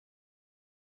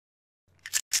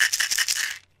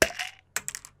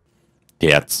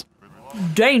Tits.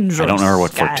 Dangerous. I don't know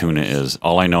what guys. Fortuna is.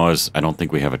 All I know is I don't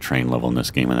think we have a train level in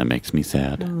this game, and that makes me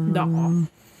sad. No.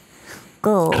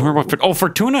 Go. I don't remember what... Oh,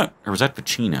 Fortuna! Or was that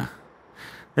Pacina?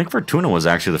 I think Fortuna was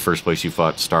actually the first place you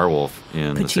fought Starwolf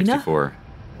in the 64.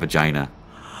 Vagina.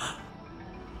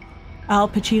 Al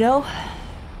Pacino?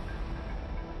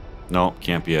 No,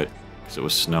 can't be it. Because it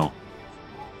was snow.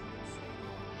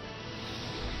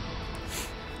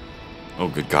 Oh,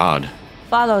 good God.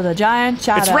 Follow the giant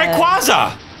shadow. It's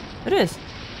Rayquaza! It is.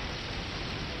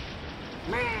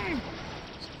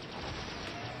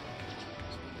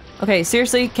 Okay,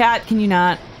 seriously, cat, can you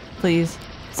not? Please.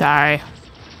 Sorry.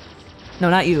 No,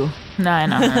 not you. No, I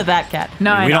know. That cat.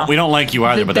 No, I know. We don't like you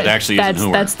either, but that actually isn't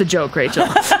who That's the joke, Rachel.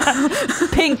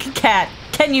 Pink cat,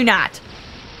 can you not?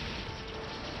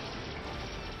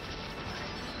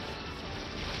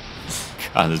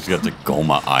 God, it's got the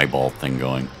Goma eyeball thing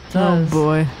going. Oh,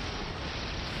 boy.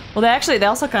 Well, they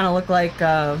also kind of look like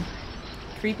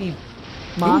creepy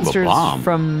monsters bomb.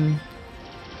 from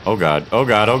Oh, God. Oh,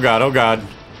 God. Oh, God. Oh, God.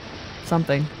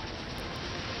 something.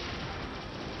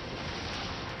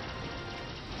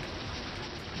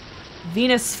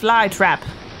 Venus flytrap.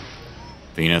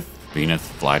 Venus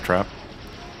flytrap?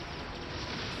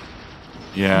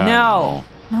 Yeah. No.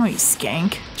 No, you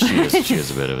skank. She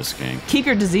is a bit of a skank. Keep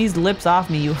your diseased lips off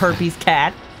me, you herpes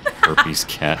cat. Herpes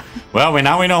cat. Well,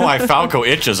 now we know why Falco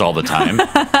itches all the time.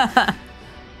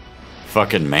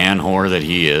 Fucking man whore that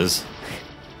he is.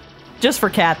 Just for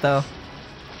cat, though.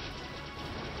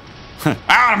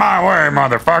 Out of my way,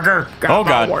 motherfucker! Oh,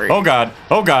 God. Oh, God.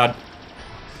 Oh, God.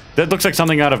 That looks like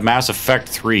something out of Mass Effect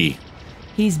 3.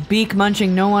 He's beak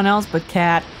munching no one else but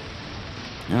cat.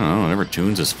 I don't know, whatever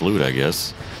tunes his flute, I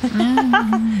guess. Or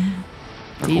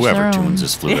Each whoever their own. tunes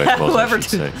his flute, I Yeah, suppose whoever I should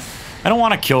say. I don't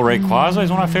want to kill Rayquaza, he's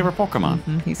one of my favorite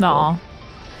Pokemon. He's No. cool.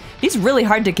 He's really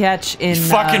hard to catch in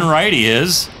Fucking right he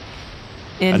is.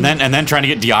 in And then trying to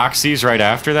get Deoxys right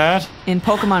after that? in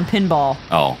Pokemon Pinball.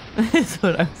 Oh. That's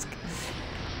what I was.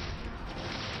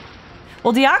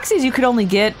 Well, Deoxys you could only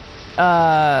get.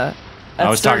 I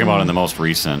was talking about in the most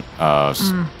recent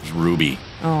Ruby.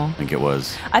 Oh. I think it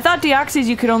was. I thought Deoxys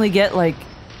you could only get like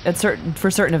for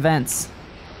certain events.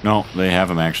 No, they have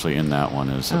them actually in that one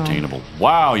as obtainable.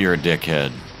 Wow, you're a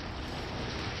dickhead.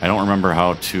 I don't remember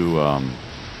how to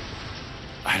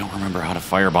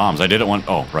fire bombs. I did it one.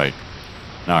 Oh, right.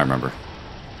 Now I remember.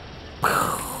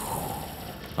 Oh,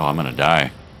 I'm gonna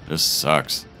die. This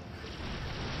sucks.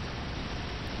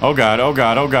 Oh God, oh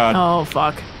God, oh God. Oh,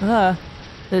 fuck.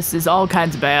 This is all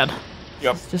kinds of bad.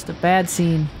 Yep. It's just a bad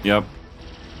scene. Yep.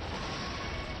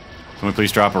 Can we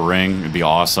please drop a ring? It'd be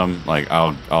awesome. Like,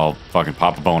 I'll fucking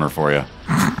pop a boner for you.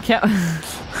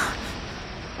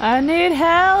 I need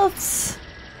health.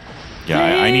 Yeah,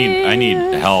 I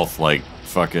need health, like,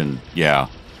 fucking, yeah.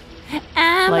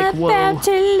 I'm Like, whoa. about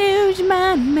to lose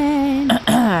my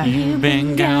man. You've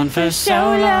been gone for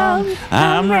so long,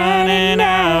 I'm running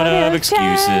out of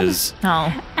excuses.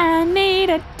 Oh. I need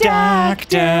a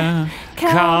Doctor,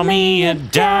 call me a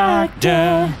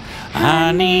doctor.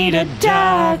 I need a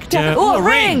doctor. Ooh, a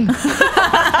ring!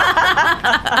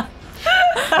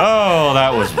 Oh,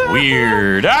 that was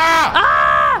weird.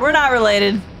 Ah! We're not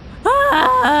related.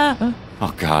 Oh,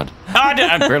 God.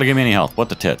 I barely gave me any health. What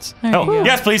the tits? Oh,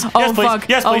 yes, please. Yes, Oh, please. fuck.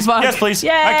 Yes, Oh, please. fuck. Yes, please.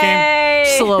 Yay! I came.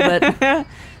 Just a little bit.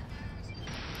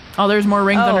 Oh, there's more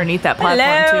rings underneath that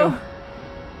platform, too.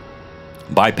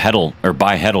 Bipedal, or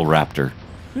bihedal raptor.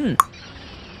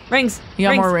 Rings. You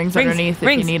got more rings underneath if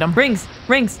you need 'em. Rings.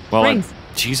 Rings. Well, Rings.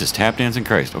 Jesus, tap dancing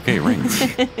Christ. Okay, rings.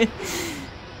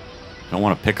 Don't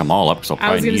want to pick them all up because I'll I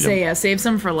probably was going need to say, them. yeah, save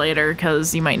some for later,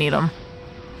 because you might need them.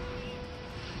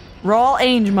 Roll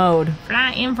Ainge mode.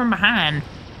 Fly in from behind.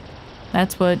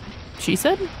 That's what she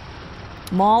said?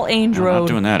 Mall Ainge I'm Road. not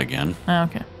doing that again. Oh,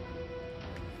 okay.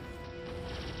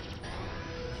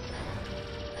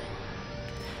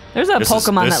 There's a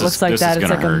Pokemon that looks like that. It's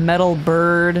like a metal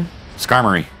bird.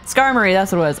 Skarmory. Skarmory,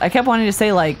 that's what it was. I kept wanting to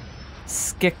say like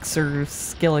Skix or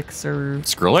Skillix or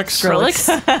Skrillex?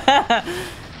 Skrillex.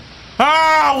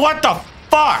 Ah, what the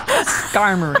fuck?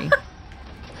 Skarmory.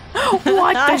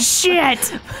 What the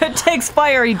shit? It takes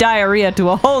fiery diarrhea to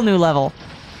a whole new level.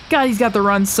 God, he's got the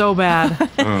run so bad.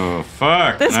 Oh,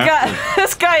 fuck. This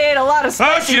guy ate a lot of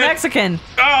spicy shit. Mexican.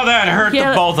 Oh, that hurt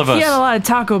the both of us. He had a lot of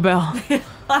Taco Bell. A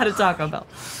lot of Taco Bell.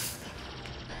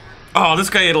 Oh, this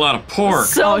guy ate a lot of pork.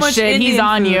 So Oh much shit, he's Indian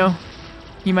on food. you.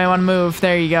 You might want to move.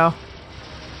 There you go.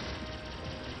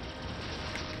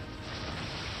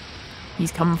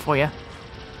 He's coming for you.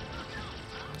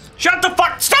 Shut the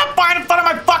fuck! Stop flying in front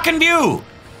of my fucking view!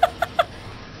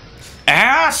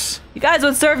 Ass! You guys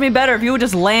would serve me better if you would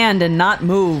just land and not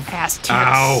move. Ass tits.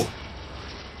 Ow!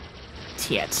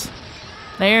 tits.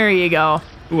 There you go.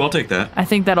 Ooh, I'll take that. I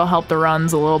think that'll help the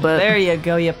runs a little bit. There you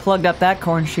go. You plugged up that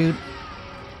corn chute.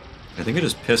 I think I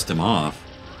just pissed him off.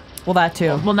 Well, that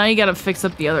too. Well, now you gotta fix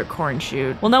up the other corn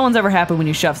chute. Well, no one's ever happy when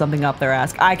you shove something up their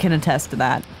ass. I can attest to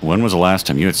that. When was the last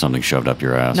time you had something shoved up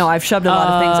your ass? No, I've shoved a lot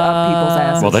of things up people's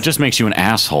asses. Well, that just makes you an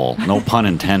asshole. No pun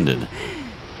intended.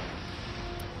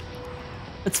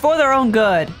 It's for their own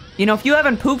good. You know, if you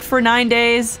haven't pooped for 9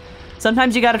 days,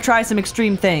 sometimes you gotta try some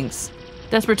extreme things.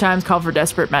 Desperate times call for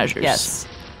desperate measures. Yes.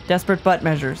 Desperate butt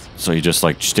measures. So you just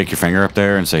like stick your finger up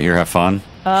there and say, "Here, have fun."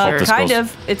 Sure. Kind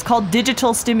of. It's called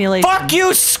digital stimulation. Fuck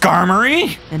you,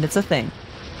 Skarmory! And it's a thing.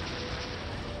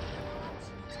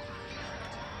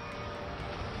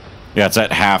 Yeah, it's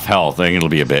at half health. I think it'll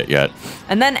be a bit yet.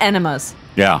 And then enemas.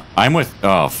 Yeah, I'm with.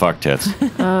 Oh, fuck tits.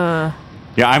 Yeah,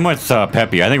 I'm with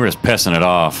Peppy. I think we're just pissing it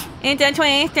off. It's a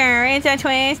twister. It's a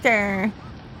twister.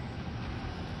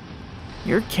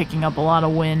 You're kicking up a lot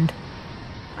of wind.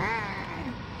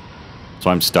 So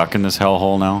I'm stuck in this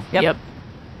hellhole now? Yep.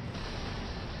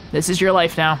 This is your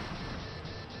life now.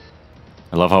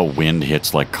 I love how wind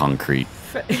hits like concrete.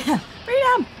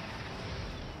 Freedom!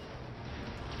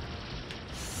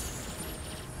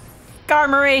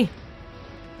 Skarmory!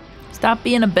 Stop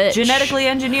being a bitch. Genetically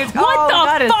engineered. What the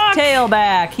got fuck? his tail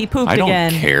back. He pooped I don't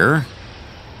again. care.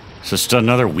 It's just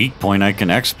another weak point I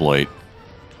can exploit.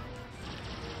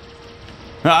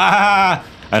 Ah!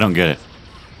 I don't get it.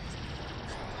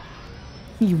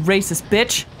 You racist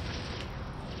bitch.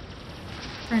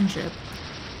 Friendship.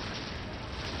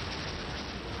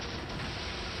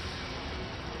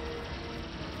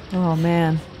 Oh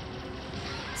man.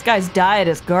 This guy's diet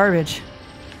is garbage.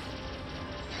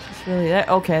 It's really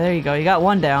okay, there you go. You got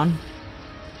one down.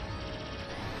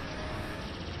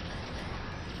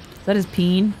 Is that his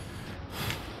peen?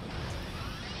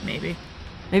 Maybe.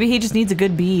 Maybe he just needs a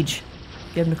good beej.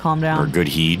 Get him to calm down. Or a good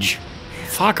heege.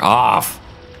 Fuck off.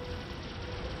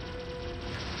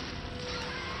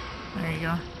 There you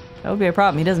go. That would be a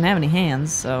problem. He doesn't have any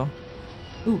hands, so.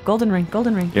 Ooh, golden ring,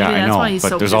 golden ring. Yeah, Maybe I that's why know, he's but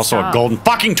so there's pissed also a off. golden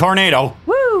fucking tornado.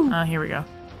 Woo! Oh, here we go.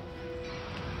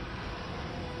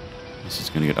 This is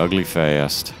gonna get ugly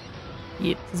fast.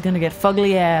 Yep. He's gonna get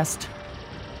fugly assed.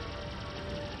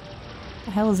 What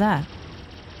the hell is that?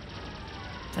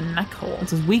 It's a neck hole.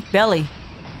 It's his weak belly.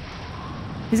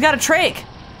 He's got a trach.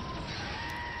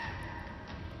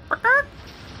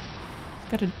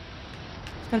 He's got a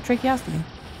tracheostomy.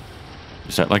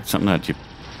 Is that like something that you...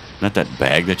 Not that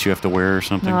bag that you have to wear or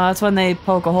something? No, that's when they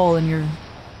poke a hole in your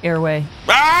airway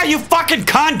Ah, you fucking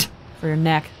cunt! for your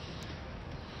neck.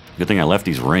 Good thing I left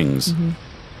these rings.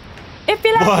 If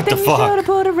you like What the the thing, fuck? you should have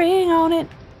put a ring on it.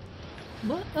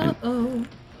 Uh-oh.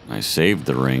 I saved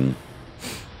the ring.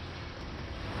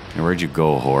 Hey, where'd you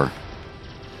go, whore?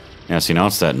 Yeah, see, now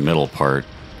it's that middle part.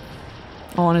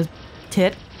 Oh, on his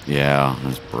tit. Yeah,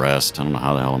 his breast. I don't know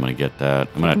how the hell I'm gonna get that.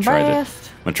 I'm gonna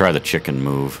try the chicken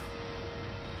move.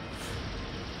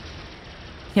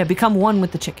 Yeah, become one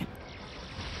with the chicken.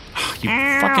 You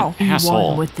Ow. fucking One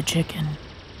asshole. with the chicken.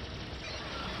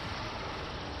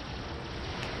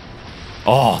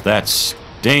 Oh, that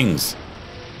stings.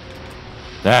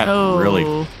 That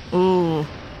really... Ooh.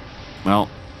 Well,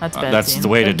 That's bad. that's the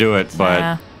way to do it, but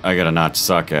Yeah. I gotta not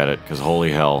suck at it, because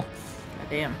holy hell.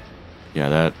 Damn.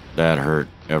 Yeah, that hurt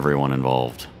everyone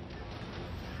involved.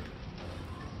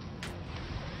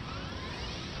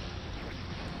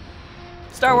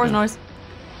 Star Wars noise.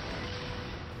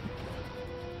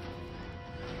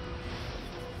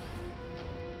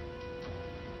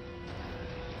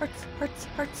 Hurts, hurts,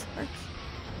 hurts, hurts.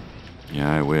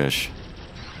 Yeah, I wish.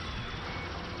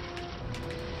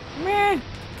 Meh.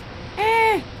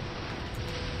 Eh.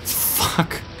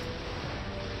 Fuck.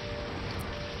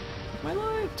 My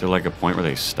life. Is there like a point where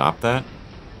they stop that?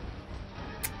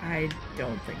 I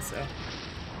don't think so.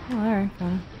 Oh, alright,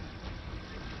 fine.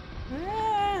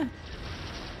 Eh.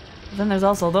 Then there's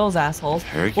also those assholes.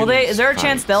 Well, is there a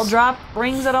chance they'll drop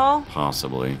rings at all?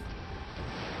 Possibly.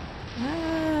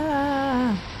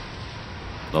 Ah.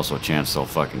 There's also a chance they'll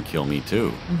fucking kill me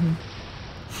too.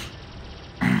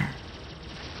 Man,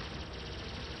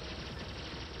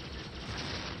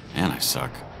 I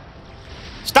suck.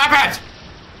 Stop it!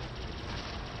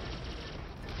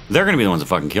 They're gonna be the ones that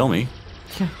fucking kill me.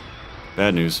 Yeah.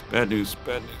 Bad news, bad news,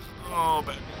 bad news. Oh,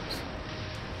 bad news.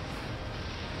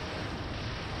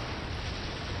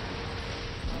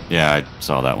 Yeah, I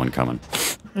saw that one coming.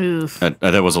 Oof.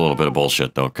 That was a little bit of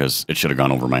bullshit, though, because it should have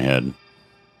gone over my head.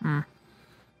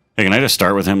 Hey, can I just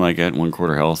start with him, like, at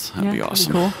 1/4 health? That'd be that'd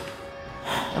awesome. cool.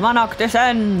 Come on,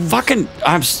 Octosens. Fucking,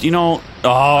 and now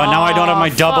I don't have my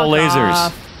double fuck lasers.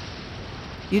 off.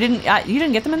 You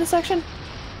didn't get them in this section?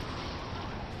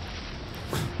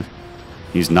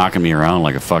 He's knocking me around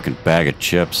like a fucking bag of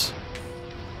chips.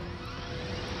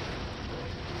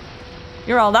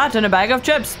 You're all that in a bag of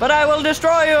chips, but I will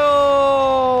destroy you!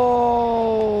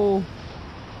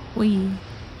 Wee.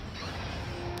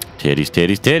 Titties,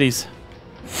 titties, titties.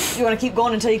 You want to keep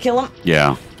going until you kill him?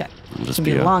 Yeah. Okay. It'll just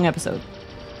It'll be a long episode.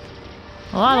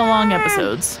 A lot of long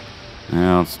episodes.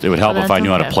 Well, it would help But if I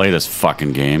knew how to okay. play this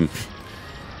fucking game.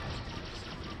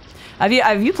 Have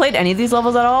you played any of these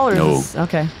levels at all? Or No. Is this,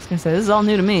 okay. I was gonna say this is all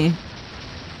new to me.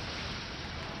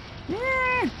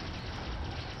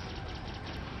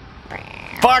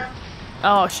 Fuck!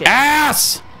 Oh shit.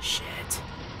 Ass! Shit.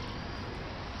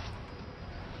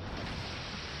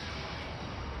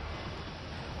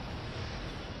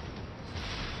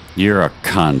 You're a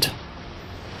cunt.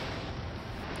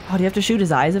 Oh, do you have to shoot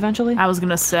his eyes eventually? I was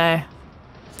gonna say.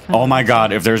 Oh my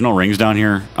god, if there's no rings down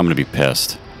here, I'm gonna be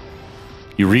pissed.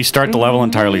 You restart the level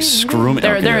entirely, screw me.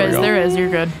 There, Okay, there we is, go. there is. You're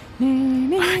good.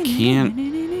 I can't.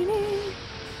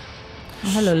 Oh,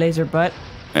 hello, laser butt.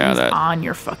 Yeah, that. On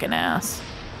your fucking ass.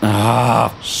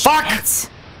 Ah, fuck! Shit.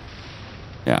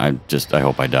 Yeah, I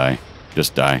hope I die.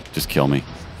 Just die. Just kill me.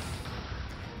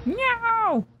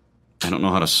 No! I don't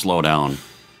know how to slow down.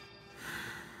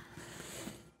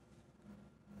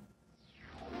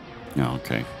 Oh,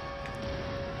 okay.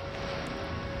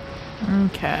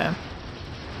 Okay.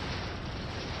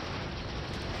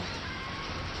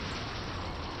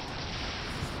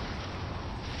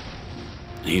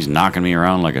 He's knocking me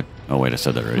around like a... Oh, wait, I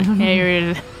said that already. Yeah,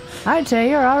 you're. I'd say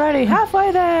you're already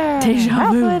halfway there.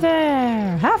 Deja vu. Halfway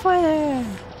there. Halfway there.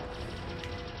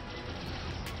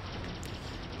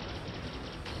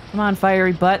 Come on,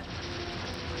 fiery butt.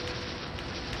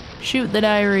 Shoot the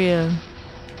diarrhea.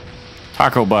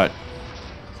 Taco butt.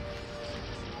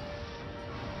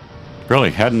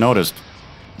 Really, hadn't noticed.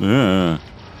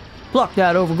 Pluck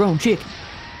that overgrown chicken.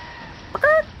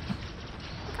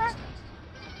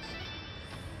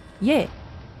 Yeah.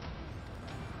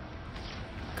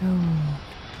 Gold.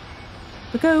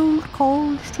 The gold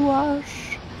calls to us.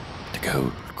 The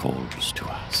gold calls to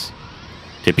us.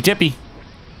 Tippy tippy.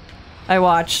 I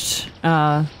watched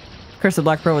Curse of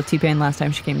Black Pearl with T-Pain last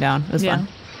time she came down. It was fun.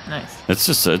 Nice.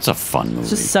 It's a fun movie.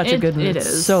 It's just such a good movie. It It's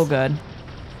is. so good.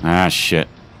 Ah, shit.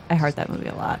 I heart that movie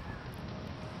a lot.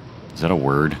 Is that a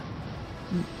word?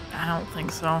 I don't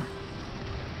think so.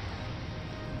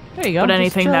 There you go. But just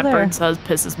anything chill that there. bird says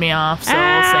pisses me off, so Ow!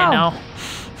 I'll say no.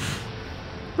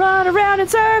 Run around in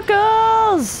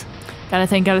circles. Gotta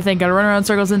think, gotta run around in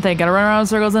circles and think, gotta run around in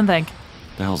circles and think.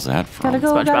 The hell's that from? Gotta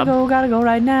go, SpongeBob. gotta go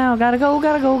right now. Gotta go,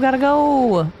 gotta go, gotta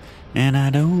go. And I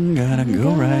don't gotta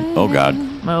go right. Oh god.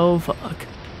 Oh fuck.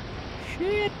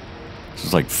 Shit. This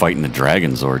is like fighting the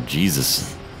dragon Zord.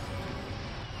 Jesus.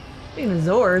 Speaking of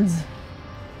Zords,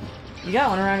 you got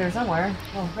one around here somewhere.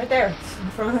 Oh, right there. In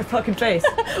front of my fucking face.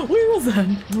 Where is that?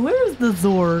 Where's the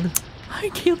Zord? I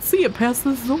can't see it past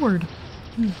the Zord.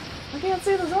 I can't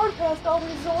see the Zord past all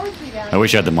these Zords you got. I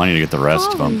wish I had the money to get the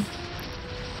rest of them.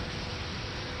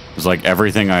 It's like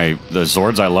everything the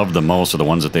Zords I love the most are the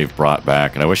ones that they've brought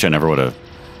back, and I wish I never would have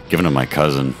given them to my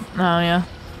cousin. Oh yeah.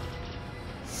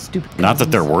 Stupid. Not that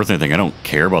they're worth anything. I don't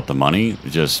care about the money.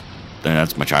 It's just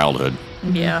that's my childhood.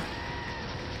 Yeah.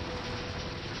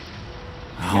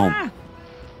 Oh,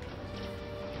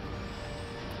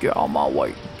 Get on my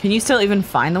way. Can you still even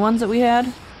find the ones that we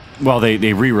had? well, they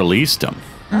re-released them.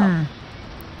 Mm.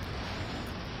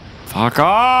 Fuck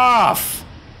off!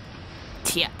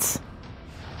 Tits.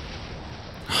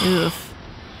 Oof.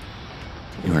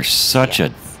 You are such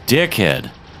a dickhead.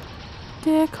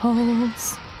 Dick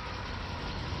holes.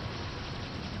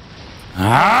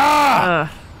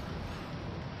 Ah!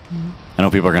 Ugh. I know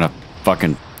people are gonna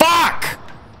fucking fuck.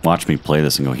 Watch me play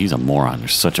this and go, he's a moron.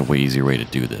 There's such a way easier way to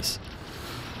do this.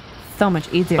 So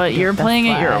much easier. But to you're get the playing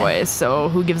it your flag. way, so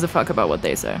who gives a fuck about what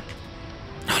they say?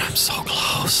 God, I'm so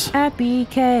close. At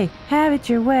BK, have it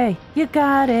your way. You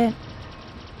got it.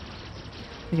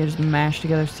 I think I just mashed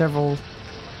together several.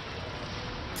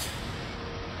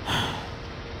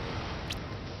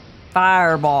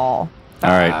 Fireball. All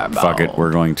right, fuck it.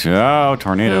 We're going to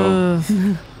tornado.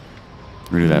 Ugh.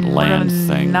 We're gonna do that We're land gonna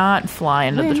thing. Not fly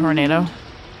into the tornado.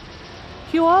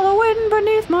 You are the wind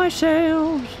beneath my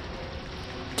sails.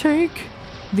 Take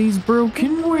these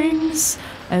broken wings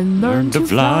and Learn to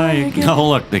fly. again. No,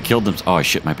 look, they killed them. Oh, I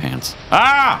shit my pants.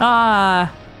 Ah!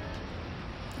 Ah!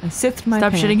 I sithed my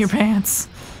Stop pants. shitting your pants.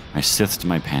 I sithed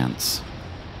my pants.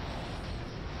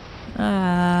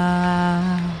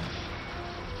 Ah.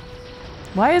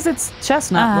 Why is its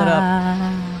chest not lit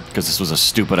up? Because this was a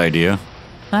stupid idea.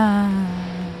 Ah.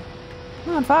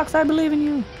 Come on, Fox, I believe in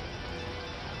you.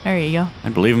 There you go.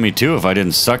 I'd believe in me too if I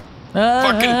didn't suck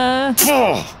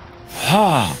Fucking.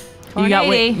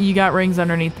 You got rings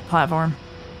underneath the platform.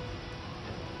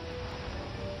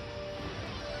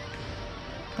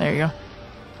 There you go.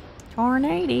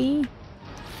 Tornado.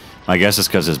 I guess it's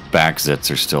because his back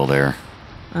zits are still there.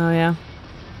 Oh, yeah.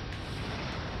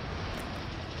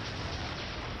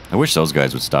 I wish those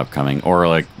guys would stop coming. Or,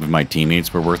 like, if my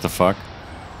teammates were worth a fuck.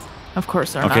 Of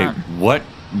course they're okay, not.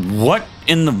 what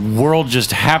in the world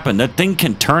just happened? That thing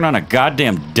can turn on a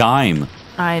goddamn dime.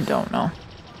 I don't know.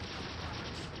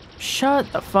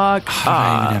 Shut the fuck How did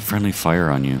I even have friendly fire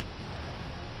on you?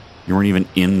 You weren't even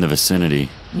in the vicinity.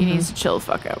 He needs to chill the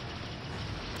fuck out.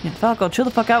 Yeah, Falco, chill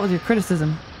the fuck out with your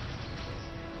criticism.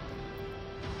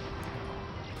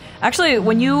 Actually,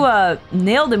 when you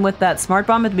nailed him with that smart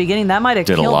bomb at the beginning, that might have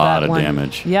killed that one. Did a lot of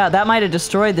damage. Yeah, that might have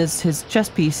destroyed his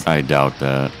chest piece. I doubt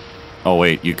that. Oh,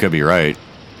 wait, you could be right.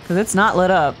 Because it's not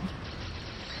lit up.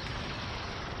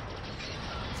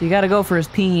 So you gotta go for his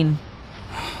peen.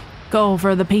 Go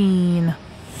for the peen.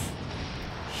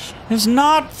 It's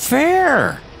not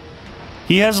fair.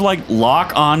 He has, like,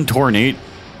 lock-on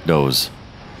tornadoes.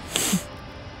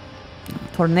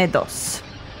 Tornadoes.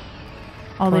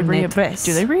 Oh, they reappear.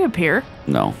 Do they reappear?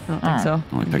 No. I don't think so.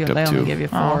 I only picked up they 2. only give you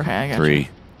 4. Oh, okay, I got 3. you.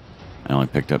 I only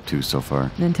picked up 2 so far.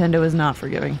 Nintendo is not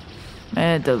forgiving.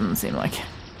 It doesn't seem like it.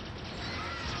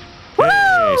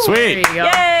 Hey, sweet! There you go.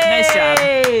 Yay! Nice job.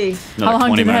 Another How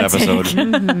long did 20-minute that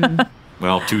episode. take?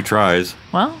 Well, 2 tries.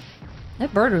 Well,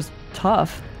 That bird was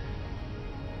tough.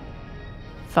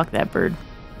 fuck that bird.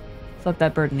 Fuck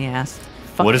that bird in the ass.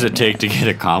 Fuck What does that it take to get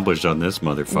accomplished on this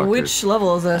motherfucker? Which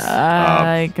level is this?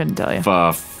 I couldn't tell you.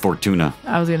 Fortuna.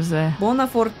 I was gonna say. Buona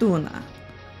fortuna.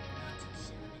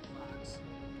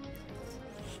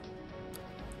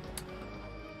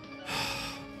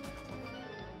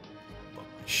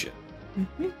 Shit.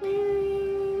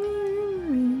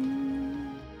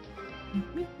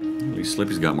 At least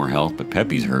Slippy's got more health, but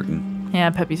Peppy's hurting. Yeah,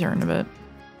 Peppy's hurting a bit.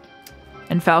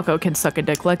 And Falco can suck a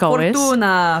dick like always.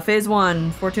 Fortuna. Phase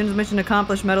 1. Fortuna's mission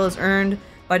accomplished. Medal is earned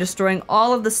by destroying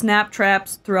all of the snap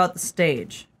traps throughout the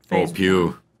stage. Phase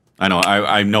pew. I know.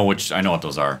 I know which. I know what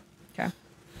those are. Okay.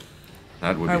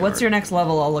 That would. All right. What's your next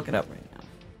level? I'll look it up right now.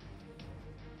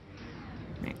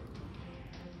 Right.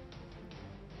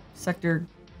 Sector.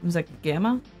 Was that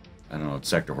Gamma? I don't know. It's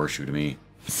Sector Horseshoe to me.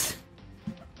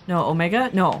 No, Omega.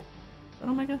 No. Is that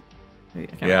Omega?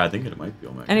 Yeah, I think it might be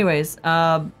Omega. Anyways,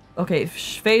 okay.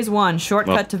 Phase 1.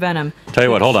 Shortcut to Venom. Tell you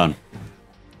what. Hold on.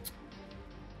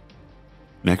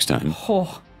 Next time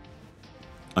Oh.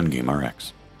 on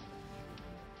GameRx.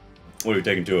 What are we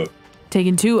taking 2 of?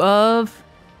 Taking 2 of.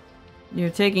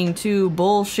 You're taking 2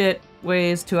 bullshit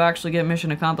ways to actually get mission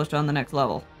accomplished on the next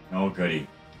level. Oh, goody.